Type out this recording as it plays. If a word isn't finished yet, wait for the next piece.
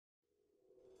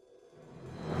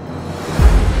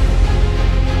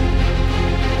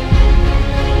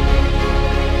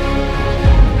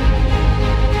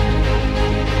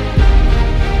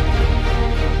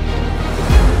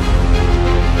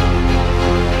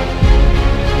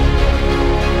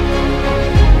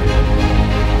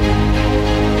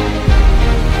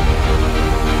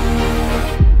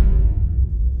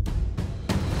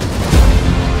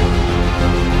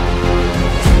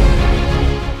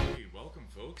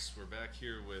folks. We're back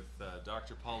here with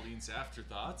Dr. Paulien's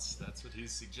Afterthoughts. That's what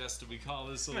he's suggested we call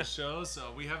this little show.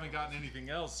 So we haven't gotten anything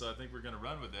else, so I think we're going to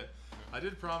run with it. I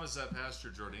did promise that Pastor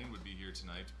Jourdain would be here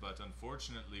tonight, but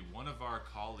unfortunately one of our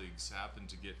colleagues happened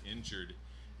to get injured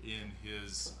in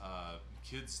his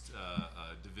kids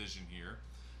division here.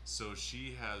 So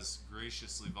she has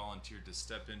graciously volunteered to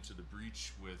step into the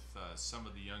breach with some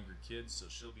of the younger kids, so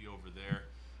she'll be over there.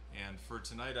 And for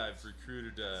tonight, I've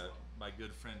recruited my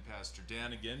good friend Pastor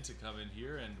Dan again to come in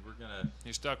here, and we're gonna.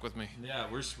 You're stuck with me. Yeah,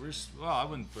 we're well, I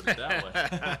wouldn't put it that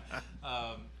way.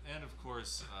 And of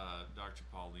course, Dr.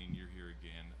 Paulien, you're here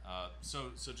again.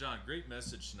 So John, great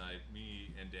message tonight. Me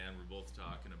and Dan were both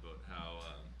talking about how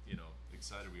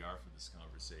excited we are for this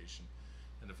conversation.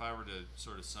 And if I were to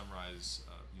sort of summarize,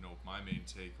 my main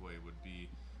takeaway would be,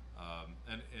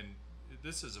 and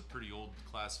this is a pretty old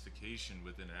classification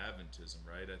within Adventism,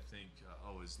 right? I think,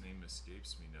 his name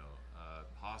escapes me now.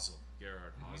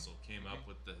 Gerhard Hassel came up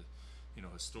with the,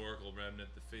 historical remnant,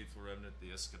 the faithful remnant, the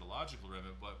eschatological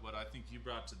remnant. But what I think you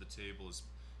brought to the table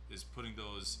is putting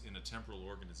those in a temporal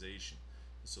organization.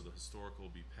 So the historical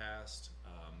will be past,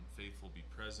 faithful will be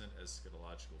present,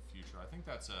 eschatological future. I think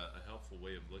that's a helpful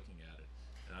way of looking at it.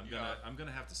 And I'm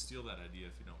gonna have to steal that idea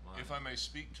if you don't mind. If I may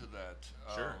speak to that,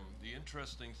 sure. The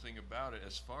interesting thing about it,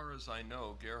 as far as I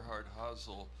know, Gerhard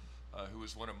Hassel, who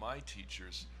was one of my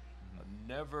teachers,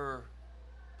 never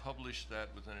published that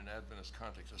within an Adventist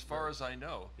context, as far as I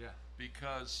know. Yeah.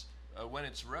 Because when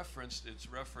it's referenced, it's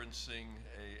referencing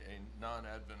a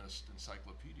non-Adventist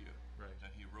encyclopedia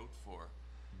that he wrote for.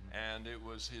 And it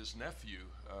was his nephew,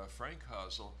 Frank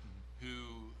Hassel,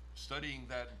 who, studying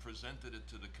that and presented it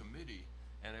to the committee.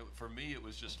 And for me, it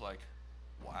was just like,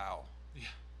 wow. Yeah.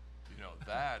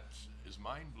 That is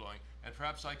mind-blowing. And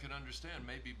perhaps I could understand,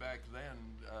 maybe back then,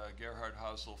 Gerhard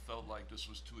Hassel felt like this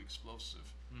was too explosive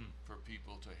for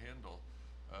people to handle.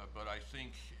 But I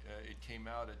think it came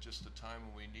out at just the time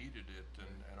when we needed it,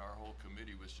 and our whole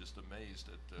committee was just amazed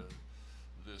at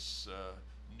this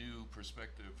new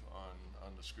perspective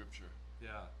on the scripture.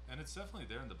 Yeah, and it's definitely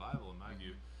there in the Bible, in my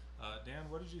view. Dan,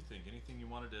 what did you think? Anything you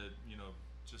wanted to,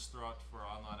 just throw out for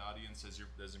our online audience as your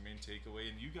main takeaway?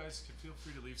 And you guys can feel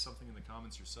free to leave something in the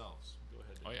comments yourselves. Go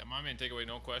ahead, Dan. Oh yeah, my main takeaway,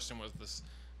 no question, was this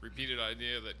repeated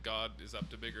idea that God is up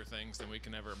to bigger things than we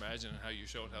can ever imagine, and how you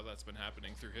showed how that's been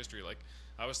happening through history. Like,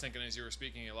 I was thinking as you were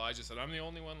speaking, Elijah said, "I'm the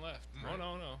only one left." Right.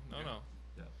 No.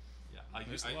 Yeah,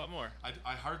 There's a lot more.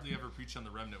 I hardly ever preach on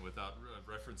the remnant without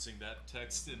referencing that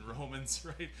text in Romans,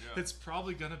 right? Yeah. It's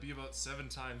probably going to be about 7,000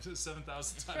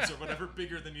 times or whatever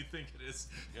bigger than you think it is,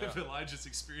 if Elijah's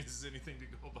experience is anything to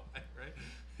go by, right?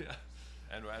 Yeah.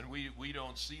 And we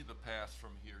don't see the path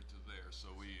from here to there, so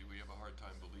we have a hard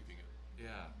time believing it.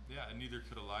 Yeah, and neither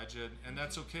could Elijah, and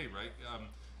that's okay, right?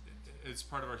 It's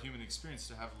part of our human experience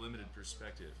to have limited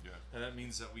perspective, and that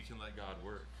means that we can let God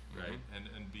work, right?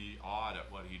 And be awed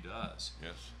at what He does.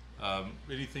 Yes.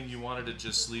 Anything you wanted to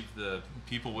just leave the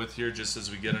people with here, just as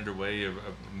we get underway?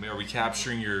 Are we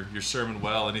capturing your sermon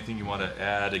well? Anything you want to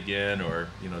add again, or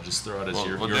just throw out as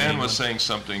your Dan was saying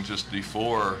something just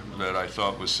before that I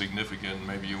thought was significant.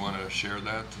 Maybe you want to share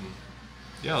that?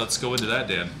 Yeah, let's go into that,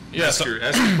 Dan. Yeah, ask your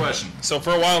question. So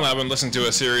for a while now, I've been listening to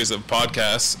a series of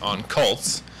podcasts on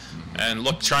cults, and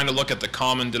trying to look at the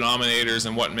common denominators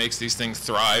and what makes these things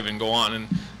thrive and go on. And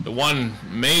the one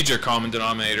major common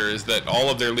denominator is that all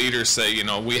of their leaders say,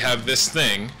 we have this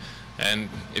thing, and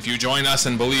if you join us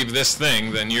and believe this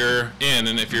thing, then you're in,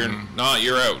 and if you're not,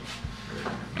 you're out.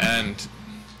 And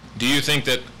do you think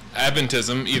that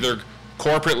Adventism, either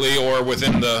corporately or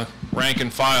within the rank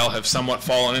and file, have somewhat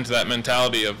fallen into that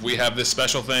mentality of we have this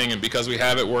special thing, and because we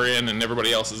have it, we're in, and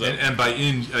everybody else is out? And by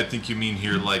in, I think you mean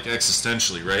here like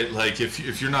existentially, right? Like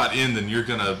if you're not in, then you're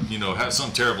gonna, have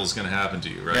something terrible is gonna happen to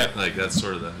you, right? Yeah. Like that's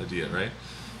sort of the idea, right?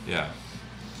 Yeah.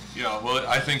 Yeah, well,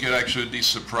 I think it actually would be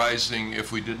surprising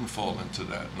if we didn't fall into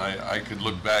that. And I could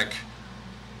look back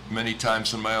many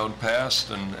times in my own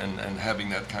past and having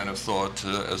that kind of thought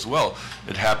as well.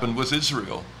 It happened with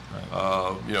Israel.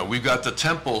 We've got the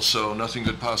temple, so nothing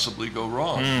could possibly go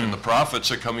wrong. And the prophets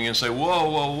are coming in and say,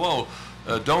 whoa,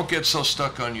 don't get so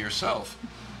stuck on yourself.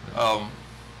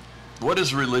 What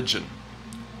is religion?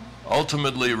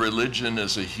 Ultimately, religion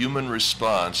is a human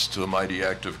response to a mighty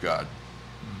act of God.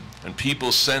 And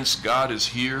people sense God is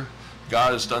here,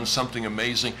 God has done something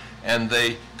amazing, and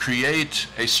they create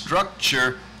a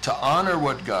structure to honor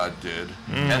what God did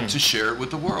and to share it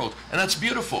with the world. And that's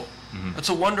beautiful. That's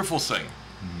a wonderful thing.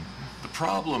 The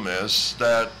problem is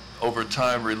that over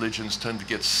time religions tend to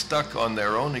get stuck on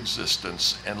their own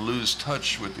existence and lose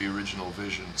touch with the original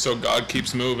vision. So God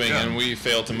keeps moving and we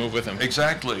fail to move with Him.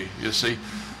 Exactly. You see,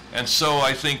 And so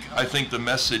I think the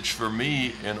message for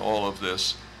me in all of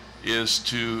this is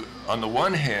to, on the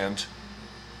one hand,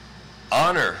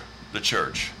 honor the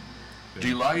church,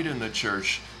 delight in the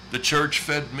church. The church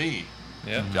fed me.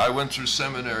 Yeah. I went through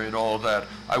seminary and all of that.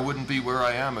 I wouldn't be where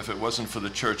I am if it wasn't for the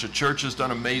church. The church has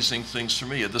done amazing things for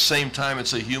me. At the same time,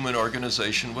 it's a human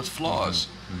organization with flaws.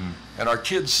 And our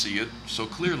kids see it so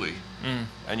clearly.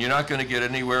 And you're not going to get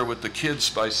anywhere with the kids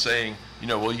by saying,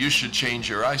 well, you should change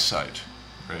your eyesight.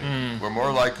 Right. We're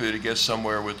more likely to get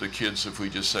somewhere with the kids if we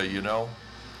just say,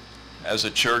 as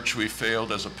a church we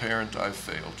failed, as a parent I've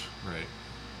failed. Right.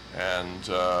 And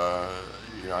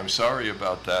I'm sorry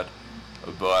about that,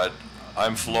 but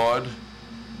I'm flawed,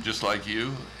 just like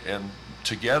you, and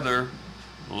together,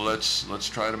 let's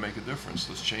try to make a difference.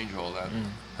 Let's change all that.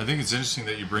 I think it's interesting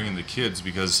that you bring in the kids,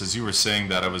 because as you were saying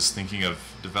that, I was thinking of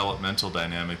developmental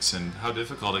dynamics and how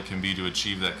difficult it can be to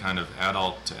achieve that kind of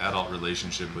adult-to-adult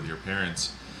relationship with your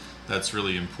parents. That's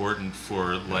really important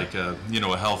for like a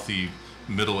healthy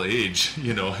middle age,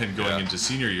 and going into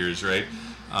senior years, right?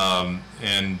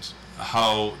 And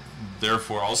how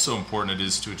therefore also important it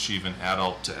is to achieve an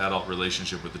adult-to-adult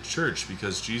relationship with the church,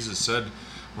 because Jesus said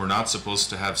we're not supposed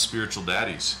to have spiritual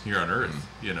daddies here on earth.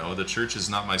 The church is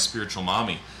not my spiritual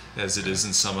mommy, as it is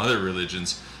in some other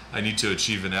religions. I need to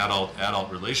achieve an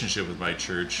adult relationship with my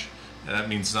church, and that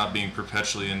means not being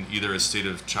perpetually in either a state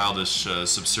of childish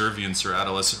subservience or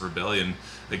adolescent rebellion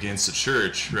against the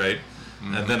church, right?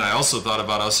 And then I also thought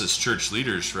about us as church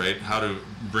leaders, right? How to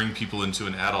bring people into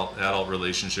an adult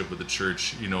relationship with the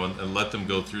church, and let them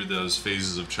go through those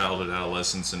phases of childhood,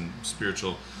 adolescence, and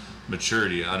spiritual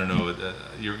maturity. I don't know.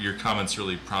 Your comments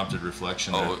really prompted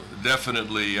reflection. Oh,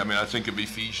 definitely. I mean, I think of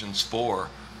Ephesians 4,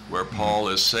 where Paul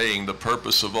is saying the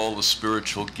purpose of all the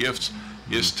spiritual gifts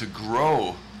is to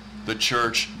grow the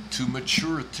church to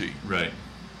maturity. Right.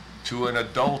 To an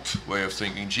adult way of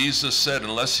thinking. Jesus said,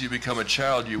 unless you become a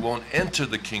child, you won't enter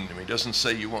the kingdom. He doesn't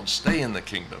say you won't stay in the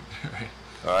kingdom. Right.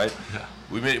 All right? Yeah.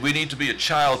 We need to be a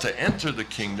child to enter the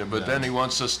kingdom, but then he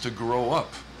wants us to grow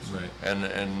up. Right.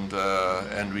 And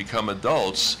become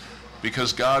adults,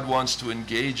 because God wants to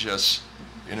engage us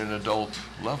in an adult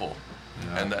level.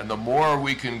 Yeah. And the more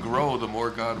we can grow, the more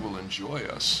God will enjoy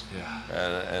us. Yeah.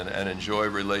 And enjoy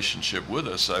relationship with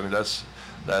us. I mean, that's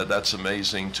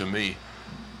amazing to me.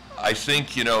 I think,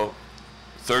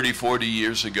 30, 40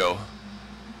 years ago,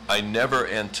 I never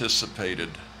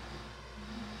anticipated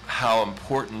how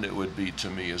important it would be to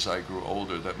me as I grew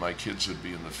older that my kids would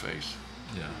be in the faith.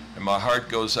 Yeah. And my heart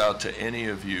goes out to any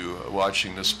of you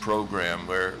watching this program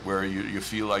where you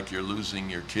feel like you're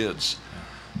losing your kids.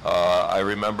 I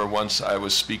remember once I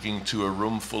was speaking to a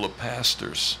room full of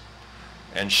pastors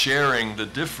and sharing the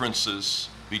differences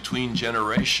between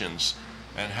generations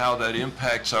and how that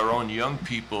impacts our own young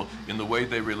people in the way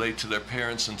they relate to their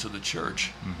parents and to the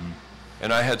church.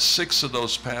 And I had 6 of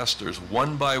those pastors,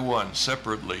 one by one,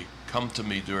 separately, come to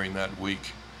me during that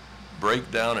week,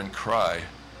 break down and cry,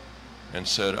 and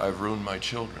said, I've ruined my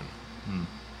children.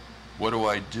 What do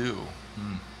I do?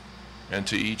 And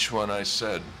to each one I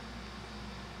said,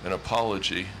 an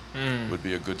apology would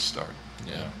be a good start.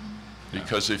 Yeah.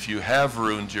 Because if you have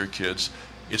ruined your kids,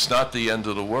 it's not the end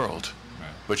of the world.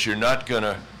 But you're not going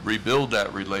to rebuild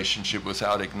that relationship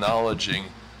without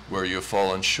acknowledging where you've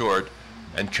fallen short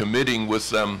and committing with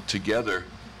them together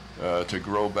to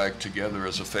grow back together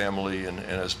as a family and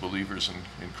as believers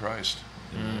in Christ.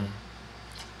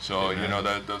 So,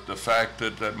 the fact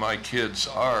that my kids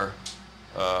are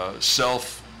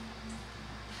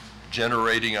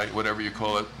self-generating, whatever you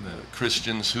call it,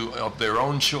 Christians who of their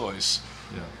own choice,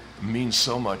 means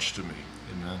so much to me.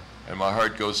 Amen. And my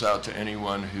heart goes out to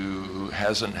anyone who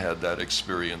hasn't had that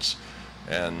experience.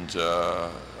 And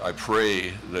I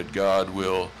pray that God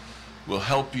will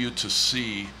help you to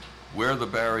see where the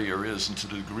barrier is, and to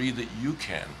the degree that you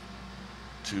can,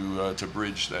 to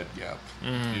bridge that gap.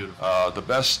 Beautiful. The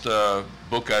best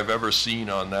book I've ever seen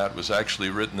on that was actually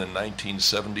written in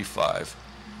 1975,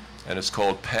 and it's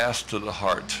called Path to the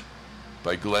Heart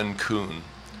by Glenn Kuhn.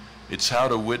 It's how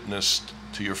to witness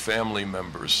to your family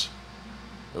members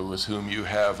with whom you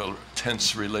have a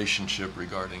tense relationship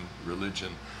regarding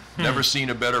religion. Never seen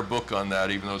a better book on that,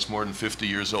 even though it's more than 50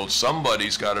 years old.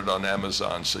 Somebody's got it on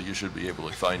Amazon, so you should be able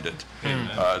to find it.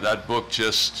 That book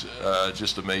just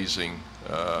amazing,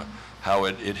 how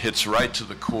it hits right to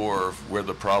the core of where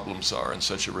the problems are in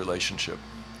such a relationship.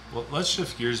 Well, let's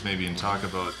shift gears maybe and talk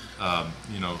about,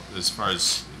 as far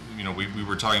as, we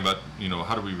were talking about,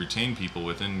 how do we retain people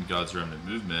within God's Remnant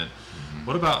movement?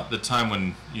 What about the time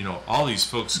when, all these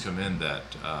folks come in that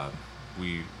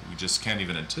we just can't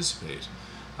even anticipate?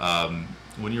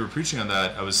 When you were preaching on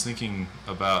that, I was thinking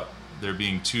about there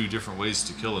being two different ways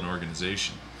to kill an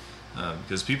organization.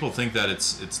 Because people think that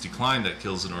it's decline that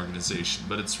kills an organization,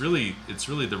 but it's really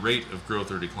the rate of growth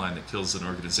or decline that kills an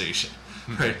organization,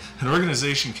 right? An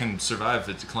organization can survive if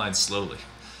it declines slowly,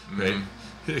 right?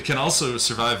 Mm-hmm. It can also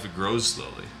survive if it grows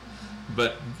slowly,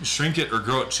 but shrink it or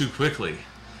grow it too quickly,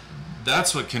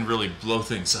 that's what can really blow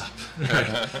things up,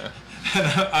 right?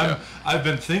 And I've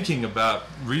been thinking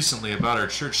recently about our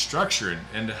church structure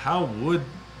and how would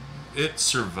it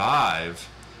survive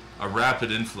a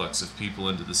rapid influx of people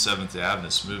into the Seventh-day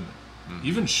Adventist movement. Mm-hmm.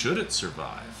 Even should it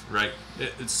survive, right?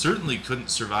 It certainly couldn't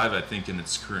survive, I think, in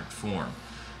its current form,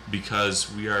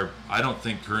 because we are, I don't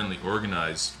think, currently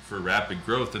organized for rapid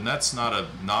growth, and that's not a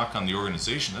knock on the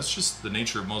organization. That's just the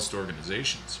nature of most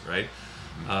organizations, right?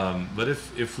 Mm-hmm. But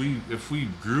if we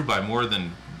grew by more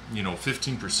than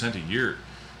 15% a year,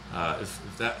 if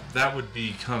that would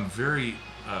become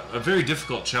a very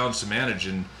difficult challenge to manage,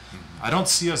 and I don't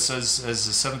see us as a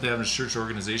Seventh-day Adventist Church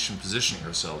organization positioning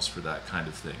ourselves for that kind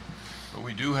of thing. Well,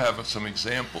 we do have some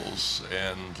examples,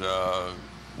 and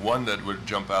one that would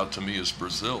jump out to me is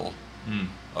Brazil,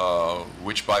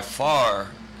 which by far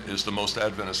is the most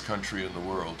Adventist country in the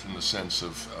world in the sense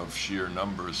of sheer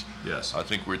numbers. Yes. I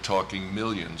think we're talking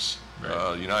millions.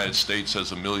 Right. The United States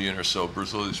has 1 million or so.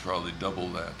 Brazil is probably double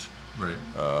that. Right.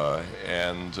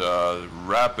 And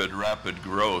rapid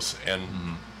growth. And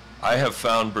I have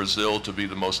found Brazil to be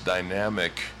the most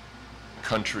dynamic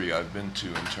country I've been to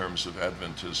in terms of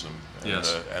Adventism. And,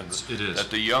 yes, it is.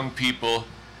 That the young people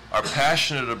are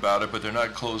passionate about it, but they're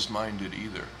not closed-minded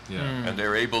either. Yeah. And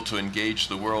they're able to engage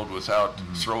the world without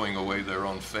throwing away their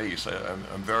own faith.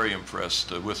 I'm very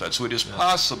impressed with that. So it is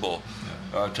possible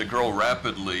to grow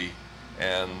rapidly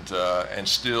and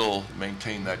still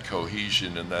maintain that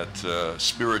cohesion and that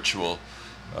spiritual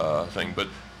thing. But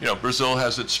Brazil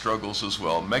has its struggles as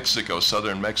well. Mexico,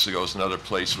 southern Mexico, is another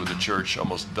place where the church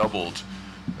almost doubled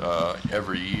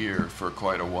every year for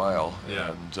quite a while.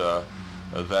 Yeah.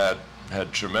 And that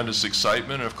had tremendous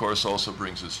excitement, and of course also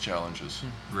brings its challenges.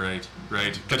 Right.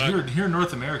 But here in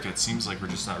North America, it seems like we're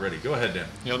just not ready. Go ahead, Dan.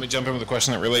 Yeah, let me jump in with a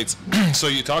question that relates. So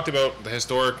you talked about the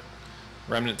historic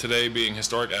remnant today being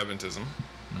historic Adventism,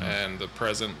 and the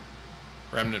present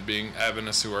remnant being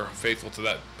Adventists who are faithful to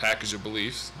that package of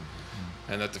beliefs,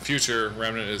 and that the future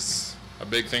remnant is a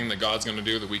big thing that God's going to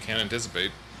do that we can't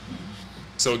anticipate.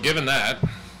 So given that,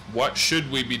 what should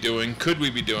we be doing, could we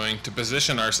be doing to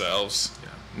position ourselves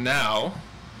now,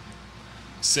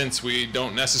 since we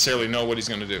don't necessarily know what he's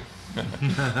going to do?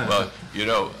 Well,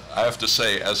 I have to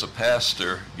say, as a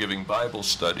pastor giving Bible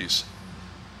studies,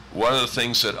 one of the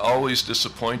things that always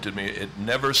disappointed me, it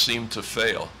never seemed to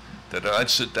fail, that I'd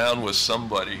sit down with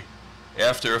somebody,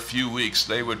 after a few weeks,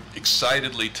 they would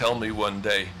excitedly tell me one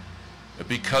day,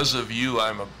 because of you,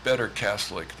 I'm a better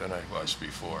Catholic than I was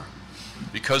before.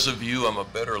 Because of you, I'm a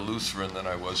better Lutheran than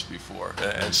I was before.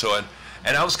 And so,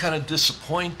 and I was kind of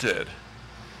disappointed,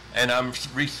 and I'm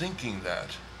rethinking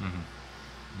that.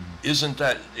 Isn't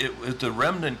that the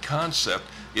remnant concept?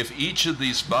 If each of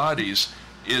these bodies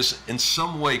is in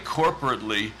some way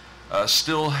corporately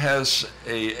still has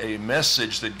a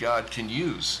message that God can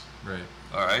use. Right.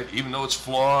 All right, even though it's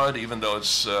flawed, even though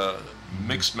it's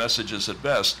mixed messages at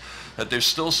best, that there's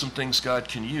still some things God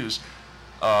can use.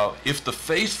 If the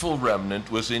faithful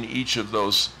remnant within each of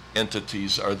those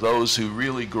entities are those who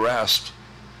really grasped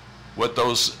what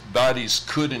those bodies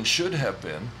could and should have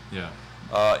been,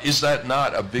 is that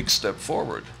not a big step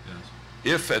forward?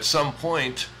 Yes. If at some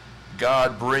point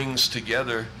God brings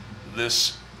together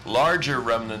this larger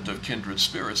remnant of kindred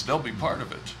spirits, they'll be part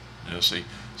of it, you see.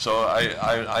 So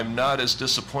I'm not as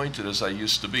disappointed as I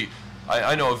used to be.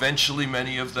 I know eventually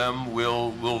many of them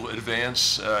will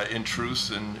advance in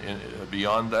truth and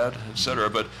beyond that, etc.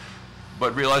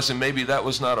 But realizing maybe that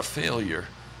was not a failure,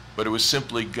 but it was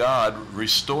simply God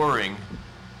restoring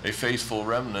a faithful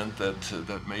remnant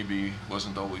that maybe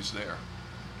wasn't always there.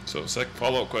 So,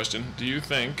 follow-up question: do you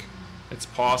think it's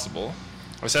possible?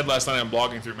 I said last night I'm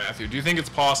blogging through Matthew. Do you think it's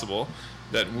possible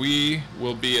that we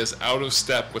will be as out of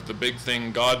step with the big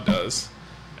thing God does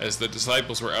as the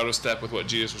disciples were out of step with what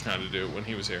Jesus was trying to do when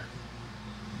he was here?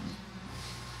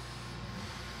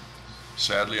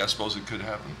 Sadly, I suppose it could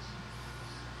happen.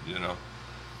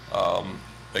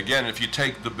 Again, if you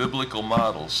take the biblical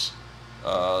models,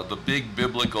 the big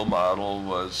biblical model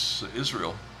was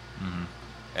Israel.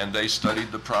 And they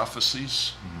studied the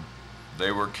prophecies.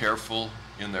 They were careful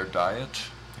in their diet.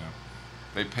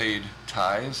 They paid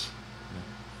tithes.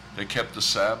 They kept the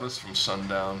Sabbath from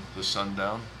sundown to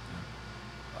sundown.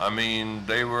 I mean,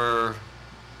 they were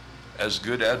as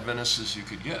good Adventists as you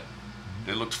could get.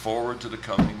 They looked forward to the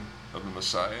coming of the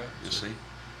Messiah, you see.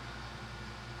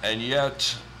 And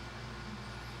yet,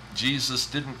 Jesus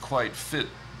didn't quite fit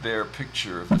their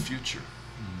picture of the future.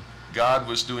 God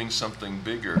was doing something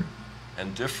bigger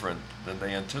and different than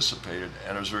they anticipated,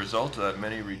 and as a result of that,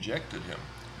 many rejected him.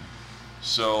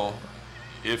 So,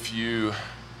 if you,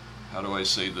 how do I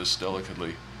say this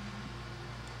delicately?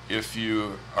 If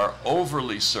you are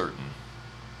overly certain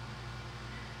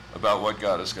about what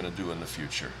God is going to do in the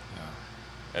future,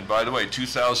 and by the way,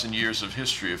 2,000 years of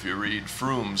history, if you read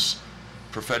Froome's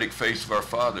Prophetic Faith of Our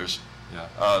Fathers,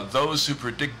 those who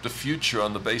predict the future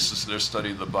on the basis of their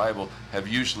study of the Bible have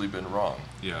usually been wrong,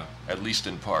 at least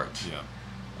in part.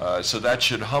 So that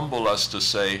should humble us to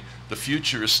say the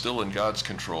future is still in God's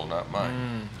control, not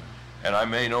mine. And I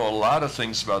may know a lot of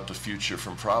things about the future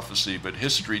from prophecy, but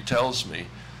history tells me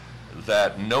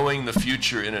that knowing the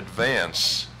future in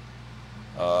advance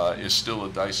is still a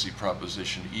dicey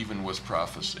proposition, even with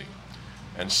prophecy.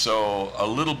 And so a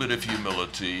little bit of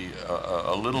humility,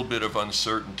 a little bit of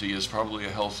uncertainty is probably a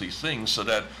healthy thing, so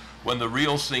that when the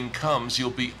real thing comes,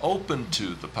 you'll be open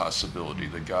to the possibility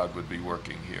that God would be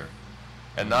working here.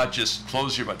 And not just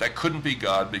close your mind. That couldn't be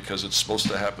God because it's supposed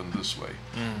to happen this way.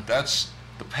 That's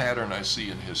the pattern I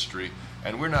see in history,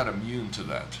 and we're not immune to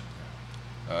that.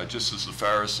 Just as the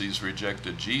Pharisees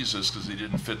rejected Jesus because he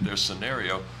didn't fit their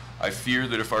scenario, I fear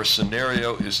that if our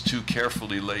scenario is too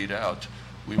carefully laid out,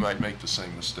 we might make the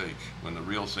same mistake. When the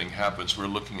real thing happens, we're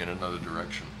looking in another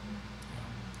direction.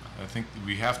 I think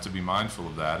we have to be mindful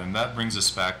of that, and that brings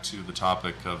us back to the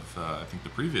topic of, I think, the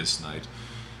previous night.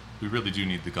 We really do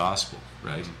need the gospel,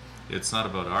 right? It's not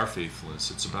about our faithfulness,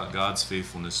 it's about God's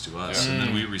faithfulness to us, and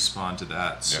then we respond to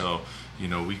that. So,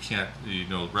 we can't,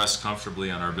 rest comfortably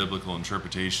on our biblical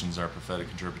interpretations, our prophetic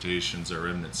interpretations, our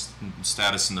remnant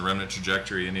status in the remnant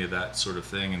trajectory, any of that sort of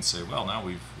thing, and say, well, now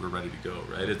we're ready to go,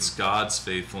 right? It's God's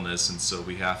faithfulness, and so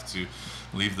we have to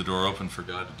leave the door open for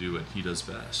God to do what he does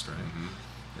best, right?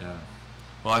 Yeah.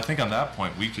 Well, I think on that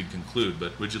point we could conclude,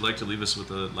 but would you like to leave us with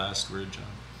a last word, John?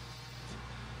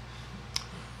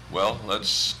 Well,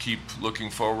 let's keep looking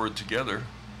forward together.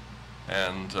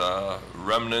 And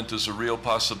remnant is a real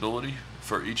possibility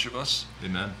for each of us.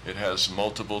 Amen. It has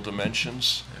multiple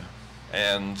dimensions.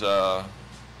 And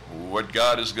what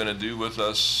God is going to do with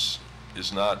us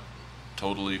is not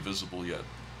totally visible yet.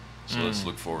 So let's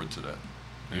look forward to that.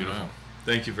 Beautiful. Amen.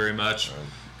 Thank you very much.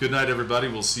 Good night, everybody.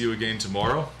 We'll see you again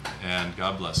tomorrow, and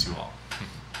God bless you all.